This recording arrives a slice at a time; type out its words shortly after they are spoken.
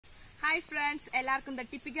Hi friends, എല്ലാവർക്കും the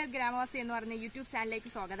typical ഗ്രാമവാസി എന്ന് പറഞ്ഞ യൂട്യൂബ് ചാനലിലേക്ക്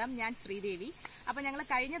സ്വാഗതം. ഞാൻ ശ്രീദേവി. അപ്പോൾ ഞങ്ങൾ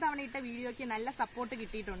കഴിഞ്ഞ തവണ ഇട്ട വീഡിയോയ്ക്ക് നല്ല സപ്പോർട്ട്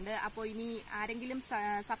കിട്ടിയിട്ടുണ്ട്. അപ്പോൾ ഇനി ആരെങ്കിലും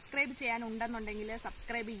സബ്സ്ക്രൈബ് ചെയ്യാനുണ്ടെന്നുണ്ടെങ്കിൽ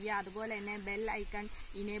സബ്സ്ക്രൈബ് ചെയ്യുക, അതുപോലെ തന്നെ ബെൽ ഐക്കൺ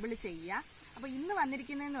ഇനേബിൾ ചെയ്യുക. അപ്പോൾ ഇന്ന്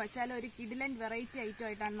വന്നിരിക്കുന്നതെന്ന് വെച്ചാൽ ഒരു കിഡിലൻ വെറൈറ്റി ഐറ്റം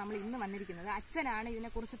ആയിട്ടാണ് നമ്മൾ ഇന്ന് വന്നിരിക്കുന്നത്. അച്ഛനാണ്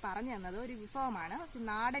ഇതിനെക്കുറിച്ച് പറഞ്ഞു തന്നത്. ഒരു വിഭവമാണ്, ഒരു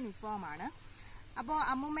നാടൻ വിഭവമാണ്. അപ്പോൾ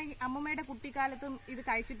അമ്മുമ്മയുടെ കുട്ടിക്കാലത്തും ഇത്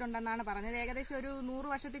കഴിച്ചിട്ടുണ്ടെന്നാണ് പറഞ്ഞത്. ഏകദേശം ഒരു 100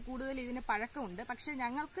 വർഷത്തിൽ കൂടുതൽ ഇതിന് പഴക്കമുണ്ട്. പക്ഷെ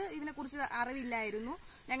ഞങ്ങൾക്ക് ഇതിനെക്കുറിച്ച് അറിവില്ലായിരുന്നു,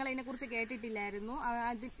 ഞങ്ങൾ ഇതിനെക്കുറിച്ച് കേട്ടിട്ടില്ലായിരുന്നു.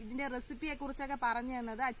 ഇതിന്റെ റെസിപ്പിയെ കുറിച്ചൊക്കെ പറഞ്ഞു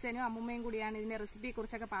തന്നത് അച്ഛനും അമ്മുമ്മയും കൂടിയാണ് ഇതിന്റെ റെസിപ്പിയെ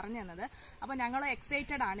കുറിച്ചൊക്കെ പറഞ്ഞു തന്നത്. അപ്പോൾ ഞങ്ങൾ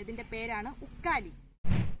എക്സൈറ്റഡ് ആണ്. ഇതിന്റെ പേരാണ് ഉക്കാലി.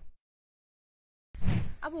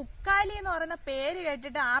 അപ്പൊ ഉക്കാലി എന്ന് പറയുന്ന പേര്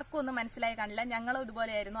കേട്ടിട്ട് ആർക്കും ഒന്നും മനസ്സിലായി കാണില്ല. ഞങ്ങളും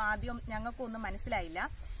ഇതുപോലെയായിരുന്നു. ആദ്യം ഞങ്ങൾക്കും ഒന്നും മനസ്സിലായില്ല.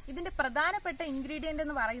 ഇതിന്റെ പ്രധാനപ്പെട്ട ഇൻഗ്രീഡിയന്റ്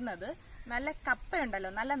എന്ന് പറയുന്നത് നല്ല കപ്പയുണ്ടല്ലോ,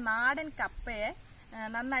 നല്ല നാടൻ കപ്പയെ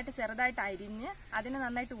നന്നായിട്ട് ചെറുതായിട്ട് അരിഞ്ഞ് അതിനെ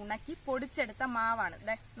നന്നായിട്ട് ഉണക്കി പൊടിച്ചെടുത്ത മാവാണ്.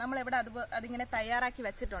 നമ്മളിവിടെ അതിങ്ങനെ തയ്യാറാക്കി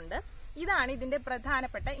വെച്ചിട്ടുണ്ട്. ഇതാണ് ഇതിന്റെ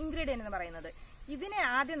പ്രധാനപ്പെട്ട ഇൻഗ്രീഡിയന്റ് എന്ന് പറയുന്നത്. ഇതിനെ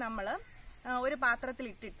ആദ്യം നമ്മൾ ഒരു പാത്രത്തിൽ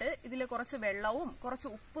ഇട്ടിട്ട് ഇതിൽ കുറച്ച് വെള്ളവും കുറച്ച്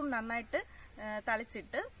ഉപ്പും നന്നായിട്ട്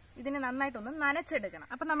തളിച്ചിട്ട് ഇതിനെ നന്നായിട്ടൊന്ന് നനച്ചെടുക്കണം.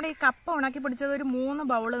 അപ്പൊ നമ്മുടെ ഈ കപ്പ ഉണക്കി പിടിച്ചത് ഒരു 3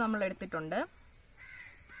 ബൗള് നമ്മൾ എടുത്തിട്ടുണ്ട്.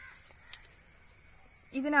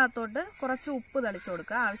 ഇതിനകത്തോട്ട് കുറച്ച് ഉപ്പ് തളിച്ചു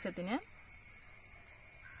കൊടുക്കുക ആവശ്യത്തിന്.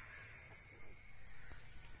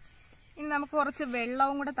 ഇനി നമുക്ക് കുറച്ച്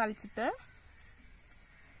വെള്ളവും കൂടെ തളിച്ചിട്ട്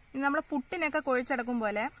ഇനി നമ്മൾ പുട്ടിനൊക്കെ കുഴച്ചെടുക്കും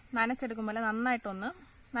പോലെ നനച്ചെടുക്കും പോലെ നന്നായിട്ടൊന്ന്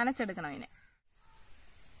നനച്ചെടുക്കണം. ഇതിനെ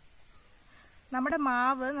നമ്മുടെ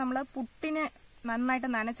മാവ് നമ്മൾ പുട്ടിന് നന്നായിട്ട്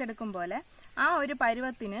നനച്ചെടുക്കും പോലെ ആ ഒരു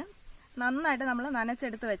പരുവത്തിന് നന്നായിട്ട് നമ്മൾ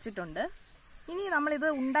നനച്ചെടുത്ത് വെച്ചിട്ടുണ്ട്. ഇനി നമ്മളിത്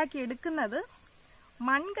ഉണ്ടാക്കിയെടുക്കുന്നത്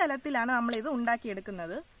മൺകലത്തിലാണ് നമ്മളിത്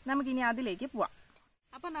ഉണ്ടാക്കിയെടുക്കുന്നത്. നമുക്കിനി അതിലേക്ക് പോവാം.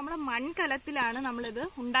 അപ്പൊ നമ്മൾ മൺകലത്തിലാണ് നമ്മളിത്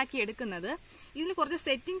ഉണ്ടാക്കിയെടുക്കുന്നത്. ഇതിൽ കുറച്ച്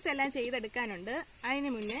സെറ്റിങ്സ് എല്ലാം ചെയ്തെടുക്കാനുണ്ട്. അതിന്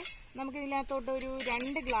മുന്നേ നമുക്ക് ഇതിനകത്തോട്ട് ഒരു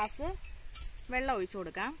 2 ഗ്ലാസ് വെള്ളം ഒഴിച്ചു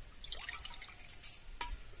കൊടുക്കാം.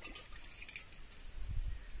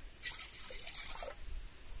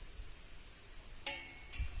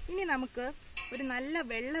 ഇനി നമുക്ക് ഒരു നല്ല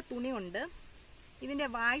വെള്ള തുണി കൊണ്ട് ഇതിന്റെ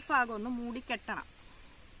വായ്ഭാഗം ഒന്ന് മൂടിക്കെട്ടണം.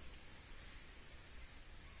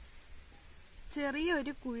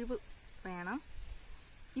 ചെറിയൊരു കുഴിവ് വേണം.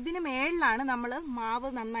 ഇതിന് മേളിലാണ് നമ്മൾ മാവ്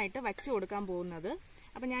നന്നായിട്ട് വച്ചു കൊടുക്കാൻ പോകുന്നത്.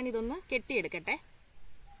 അപ്പൊ ഞാനിതൊന്ന് കെട്ടിയെടുക്കട്ടെ.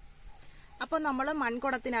 അപ്പൊ നമ്മൾ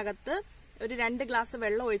മൺകുടത്തിനകത്ത് ഒരു 2 ഗ്ലാസ്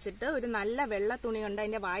വെള്ളം ഒഴിച്ചിട്ട് ഒരു നല്ല വെള്ള തുണി കൊണ്ട്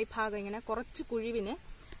അതിന്റെ വായ്ഭാഗം ഇങ്ങനെ കുറച്ച് കുഴിവിന്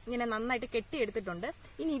ഇങ്ങനെ നന്നായിട്ട് കെട്ടിയെടുത്തിട്ടുണ്ട്.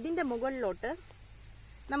 ഇനി ഇതിന്റെ മുകളിലോട്ട്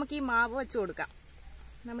നമുക്ക് ഈ മാവ് വെച്ചു കൊടുക്കാം.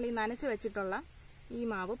 നമ്മൾ ഈ നനച്ച് വെച്ചിട്ടുള്ള ഈ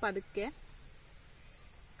മാവ് പതുക്കെ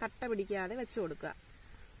കട്ട പിടിക്കാതെ വെച്ചു കൊടുക്കുക.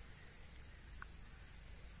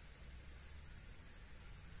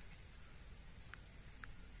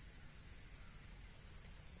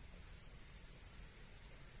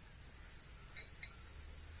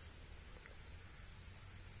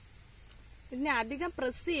 ഇതിനെ അധികം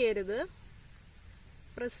പ്രസ് ചെയ്യരുത്.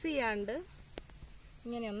 പ്രസ് ചെയ്യാണ്ട്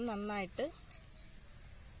ഇങ്ങനെയൊന്ന് നന്നായിട്ട്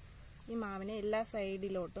ഈ മാവിനെ എല്ലാ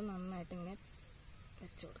സൈഡിലോട്ടും നന്നായിട്ട് ഇങ്ങനെ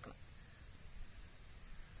വെച്ചു കൊടുക്കണം.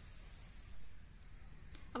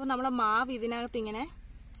 അപ്പൊ നമ്മളെ മാവ് ഇതിനകത്ത് ഇങ്ങനെ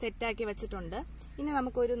സെറ്റാക്കി വെച്ചിട്ടുണ്ട്. ഇനി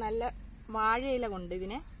നമുക്കൊരു നല്ല വാഴയില കൊണ്ട്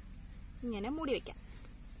ഇതിനെ ഇങ്ങനെ മൂടി വെക്കാം.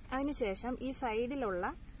 അതിനുശേഷം ഈ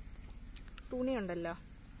സൈഡിലുള്ള തുണി ഉണ്ടല്ലോ,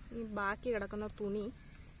 ഈ ബാക്കി കിടക്കുന്ന തുണി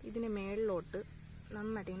ഇതിന് മേളിലോട്ട്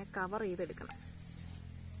നന്നായിട്ട് ഇങ്ങനെ കവർ ചെയ്തെടുക്കണം.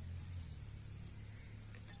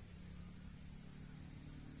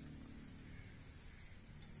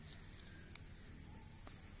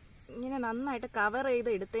 ഇങ്ങനെ നന്നായിട്ട് കവർ ചെയ്ത്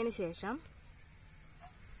എടുത്തതിന് ശേഷം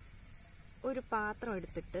ഒരു പാത്രം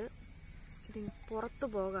എടുത്തിട്ട് ഇതിന് പുറത്തു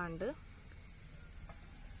പോകാണ്ട്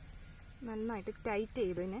നന്നായിട്ട് ടൈറ്റ്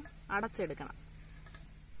ചെയ്തതിന് അടച്ചെടുക്കണം.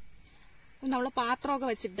 നമ്മൾ പാത്രമൊക്കെ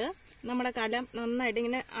വെച്ചിട്ട് നമ്മുടെ കലം നന്നായിട്ട്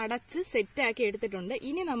ഇങ്ങനെ അടച്ച് സെറ്റാക്കി എടുത്തിട്ടുണ്ട്.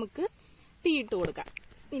 ഇനി നമുക്ക് തീയിട്ട് കൊടുക്കാം.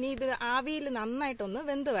 ഇനി ഇത് ആവിയിൽ നന്നായിട്ടൊന്ന്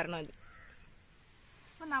വെന്ത് വരണം. ഇത്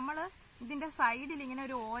അപ്പൊ നമ്മള് ഇതിന്റെ സൈഡിൽ ഇങ്ങനെ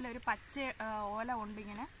ഒരു പച്ച ഓല കൊണ്ട്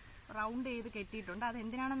ഇങ്ങനെ റൗണ്ട് ചെയ്ത് കെട്ടിയിട്ടുണ്ട്. അത്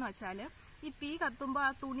എന്തിനാണെന്ന് വെച്ചാൽ ഈ തീ കത്തുമ്പോൾ ആ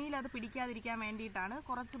തുണിയിൽ അത് പിടിക്കാതിരിക്കാൻ വേണ്ടിയിട്ടാണ്.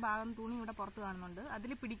 കുറച്ച് ഭാഗം തുണി ഇവിടെ പുറത്ത് കാണുന്നുണ്ട്.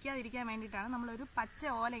 അതിൽ പിടിക്കാതിരിക്കാൻ വേണ്ടിയിട്ടാണ് നമ്മളൊരു പച്ച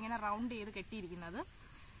ഓല ഇങ്ങനെ റൗണ്ട് ചെയ്ത് കെട്ടിയിരിക്കുന്നത്.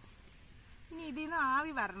 ഇനി ഇതിൽ നിന്ന്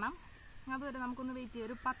ആവി വരണം. അതുവരെ നമുക്കൊന്ന് വെയിറ്റ് ചെയ്യാം.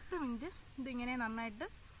 ഒരു 10 മിനിറ്റ് ഇതിങ്ങനെ നന്നായിട്ട്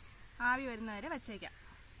ആവി വരുന്നവരെ വെച്ചേക്കാം.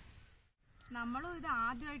 നമ്മളും ഇത്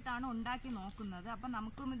ആദ്യമായിട്ടാണ് ഉണ്ടാക്കി നോക്കുന്നത്. അപ്പം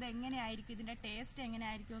നമുക്കും ഇത് എങ്ങനെയായിരിക്കും, ഇതിന്റെ ടേസ്റ്റ്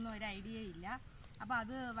എങ്ങനെയായിരിക്കും എന്ന് ഒരു ഐഡിയ ഇല്ല. അപ്പൊ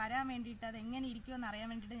അത് വരാൻ വേണ്ടിയിട്ട്, അത് എങ്ങനെ ഇരിക്കുമെന്ന് അറിയാൻ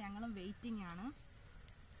വേണ്ടിയിട്ട് ഞങ്ങളും വെയിറ്റിംഗ് ആണ്.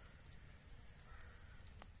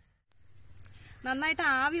 നന്നായിട്ട്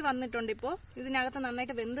ആവി വന്നിട്ടുണ്ട്. ഇപ്പോൾ ഇതിനകത്ത്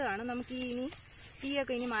നന്നായിട്ട് വെന്ത് കാണും. നമുക്ക് ഇനി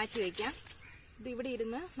തീയൊക്കെ ഇനി മാറ്റി വയ്ക്കാം. ഇത് ഇവിടെ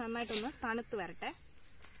ഇരുന്ന് നന്നായിട്ടൊന്ന് തണുത്ത് വരട്ടെ.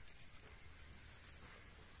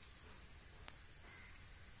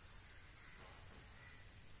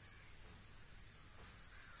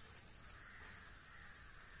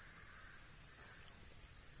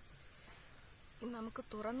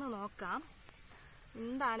 നമുക്ക് തുറന്ന് നോക്കാം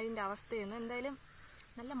എന്താണ് ഇതിന്റെ അവസ്ഥയെന്ന്. എന്തായാലും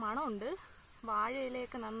നല്ല മണമുണ്ട്.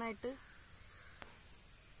 വാഴയിലേക്ക് നന്നായിട്ട്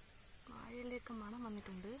മണം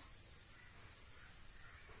വന്നിട്ടുണ്ട്.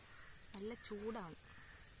 നല്ല ചൂടാണ്.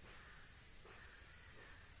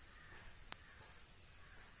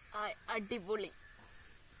 അടിപൊളി.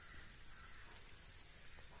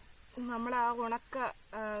 നമ്മൾ ആ ഉണക്ക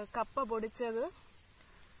കപ്പ പൊടിച്ചത്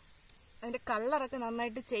അതിന്റെ കളറൊക്കെ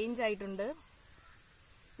നന്നായിട്ട് ചേഞ്ച് ആയിട്ടുണ്ട്.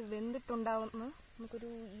 ഇത് വെന്തിട്ടുണ്ടാവുന്ന നമുക്കൊരു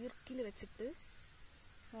ഈർക്കിൽ വെച്ചിട്ട്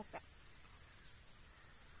നോക്കാം.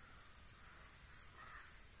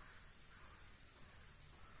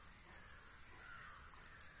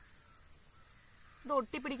 ഇത്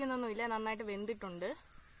ഒട്ടിപ്പിടിക്കുന്നൊന്നുമില്ല, നന്നായിട്ട് വെന്തിട്ടുണ്ട്.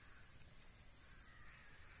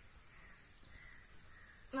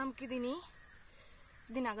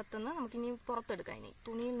 ഇതിനകത്തുനിന്ന് നമുക്കിനി പുറത്തെടുക്കാം. ഇനി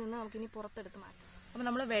തുണിയിൽ നിന്ന് നമുക്കിനി പുറത്തെടുത്ത് മാറ്റാം. അപ്പൊ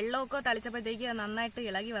നമ്മൾ വെള്ളമൊക്കെ തളിച്ചപ്പോഴത്തേക്ക് നന്നായിട്ട്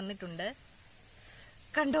ഇളകി വന്നിട്ടുണ്ട്.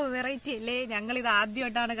 കണ്ടോ, വെറൈറ്റി അല്ലേ? ഞങ്ങൾ ഇത്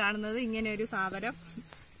ആദ്യമായിട്ടാണ് കാണുന്നത് ഇങ്ങനെ ഒരു സാധനം.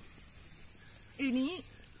 ഇനി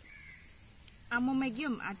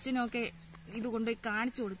അമ്മമ്മയ്ക്കും അച്ഛനും ഒക്കെ ഇത് കൊണ്ടുപോയി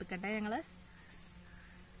കാണിച്ചു കൊടുത്തിട്ടെ. ഞങ്ങള്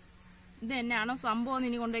ഇത് തന്നെയാണോ സംഭവം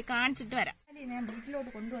ഇനി കൊണ്ടുപോയി കാണിച്ചിട്ട് വരാം. ഞാൻ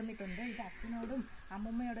വീട്ടിലോട്ട് കൊണ്ടുവന്നിട്ടുണ്ട്. ഇത് അച്ഛനോടും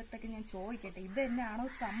അമ്മമ്മയോടൊക്കെ ഞാൻ ചോദിക്കട്ടെ, ഇത് തന്നെയാണോ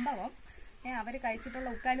സംഭവം? അവര് കഴിച്ചിട്ടുള്ള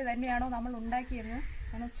ഉക്കാലി തന്നെയാണോ നമ്മൾ ഉണ്ടാക്കിയെന്ന്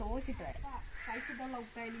ഞാൻ ചോദിച്ചിട്ട് വരാം. കഴിച്ചിട്ടുള്ള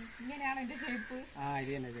ഉക്കാലി ഇങ്ങനെയാണോ എന്റെ ഷേപ്പ്?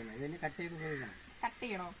 കട്ട്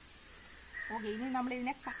ചെയ്യണോ? ഓക്കെ, ഇനി നമ്മൾ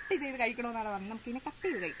ഇതിനെ കട്ട് ചെയ്ത് കഴിക്കണമെന്നാണ് പറഞ്ഞത്. നമുക്ക് ഇതിനെ കട്ട്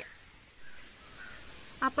ചെയ്ത് കഴിക്കാം.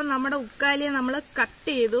 അപ്പം നമ്മുടെ ഉക്കാലിയെ നമ്മൾ കട്ട്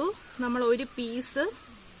ചെയ്തു. നമ്മൾ ഒരു പീസ്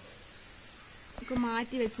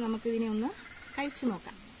മാറ്റി വെച്ച് നമുക്ക് ഇതിനെ ഒന്ന് കഴിച്ചു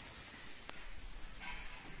നോക്കാം.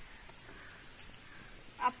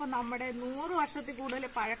 അപ്പൊ നമ്മുടെ 100 വർഷത്തിൽ കൂടുതൽ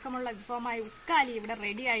പഴക്കമുള്ള വിഭവമായ ഉക്കാലി ഇവിടെ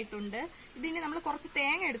റെഡി ആയിട്ടുണ്ട്. ഇതിന് നമ്മൾ കുറച്ച്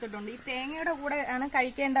തേങ്ങ എടുത്തിട്ടുണ്ട്. ഈ തേങ്ങയുടെ കൂടെ ആണ്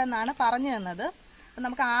കഴിക്കേണ്ടതെന്നാണ് പറഞ്ഞു തന്നത്. അപ്പൊ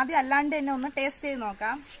നമുക്ക് ആദ്യം അല്ലാണ്ട് തന്നെ ഒന്ന് ടേസ്റ്റ് ചെയ്ത്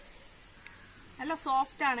നോക്കാം. നല്ല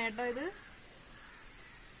സോഫ്റ്റ് ആണ് കേട്ടോ ഇത്.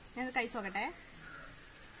 ഞാൻ കഴിച്ചു നോക്കട്ടെ.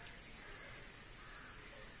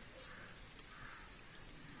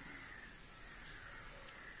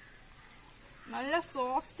 നല്ല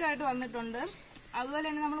സോഫ്റ്റ് ആയിട്ട് വന്നിട്ടുണ്ട്. അതുപോലെ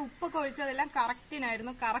തന്നെ നമ്മൾ ഉപ്പൊക്കെ ഒഴിച്ചതെല്ലാം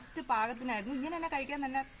കറക്റ്റ് പാകത്തിനായിരുന്നു. ഇങ്ങനെ തന്നെ കഴിക്കാൻ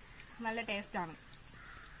തന്നെ നല്ല ടേസ്റ്റാണ്.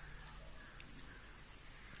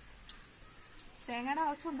 തേങ്ങയുടെ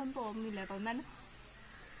ആവശ്യമുണ്ടെന്ന് തോന്നുന്നില്ല കേട്ടോ. എന്നാലും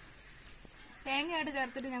തേങ്ങയായിട്ട്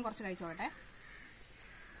ചേർത്തിട്ട് ഞാൻ കുറച്ച് കഴിച്ചോട്ടെ.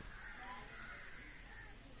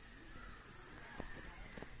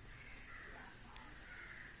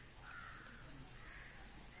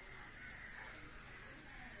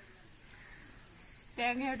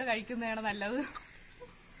 തേങ്ങയായിട്ട് കഴിക്കുന്നതാണ് നല്ലത്.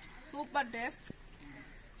 സൂപ്പർ ടേസ്റ്റ്,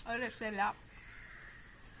 ഒരു രക്ഷയില്ല.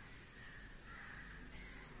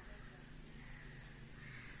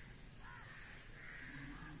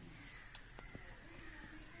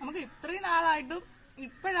 നമുക്ക് ഇത്രയും നാളായിട്ടും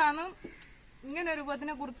ഇപ്പോഴാണ് ഇങ്ങനെ ഒരു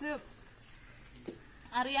വിഭവത്തിനെ കുറിച്ച്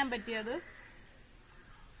അറിയാൻ പറ്റിയത്.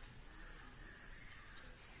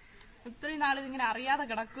 ഇത്രയും നാൾ ഇതിങ്ങനെ അറിയാതെ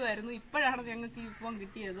കിടക്കുമായിരുന്നു. ഇപ്പോഴാണ് ഞങ്ങൾക്ക് ഈ വിഭവം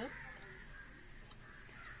കിട്ടിയത്.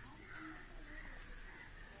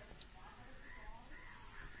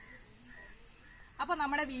 അപ്പൊ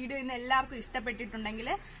നമ്മുടെ വീഡിയോ ഇന്ന് എല്ലാവർക്കും ഇഷ്ടപ്പെട്ടിട്ടുണ്ടെങ്കിൽ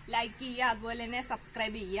ലൈക്ക് ചെയ്യുക, അതുപോലെ തന്നെ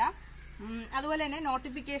സബ്സ്ക്രൈബ് ചെയ്യുക, അതുപോലെ തന്നെ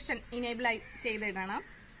നോട്ടിഫിക്കേഷൻ ഇനേബിൾ ചെയ്തിടണം.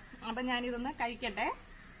 അപ്പൊ ഞാനിതൊന്ന് കഴിക്കട്ടെ.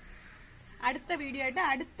 അടുത്ത വീഡിയോ ആയിട്ട്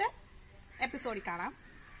അടുത്ത എപ്പിസോഡിൽ കാണാം.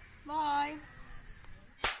 ബൈ.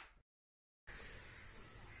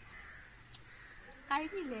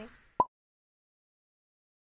 കഴിഞ്ഞില്ലേ?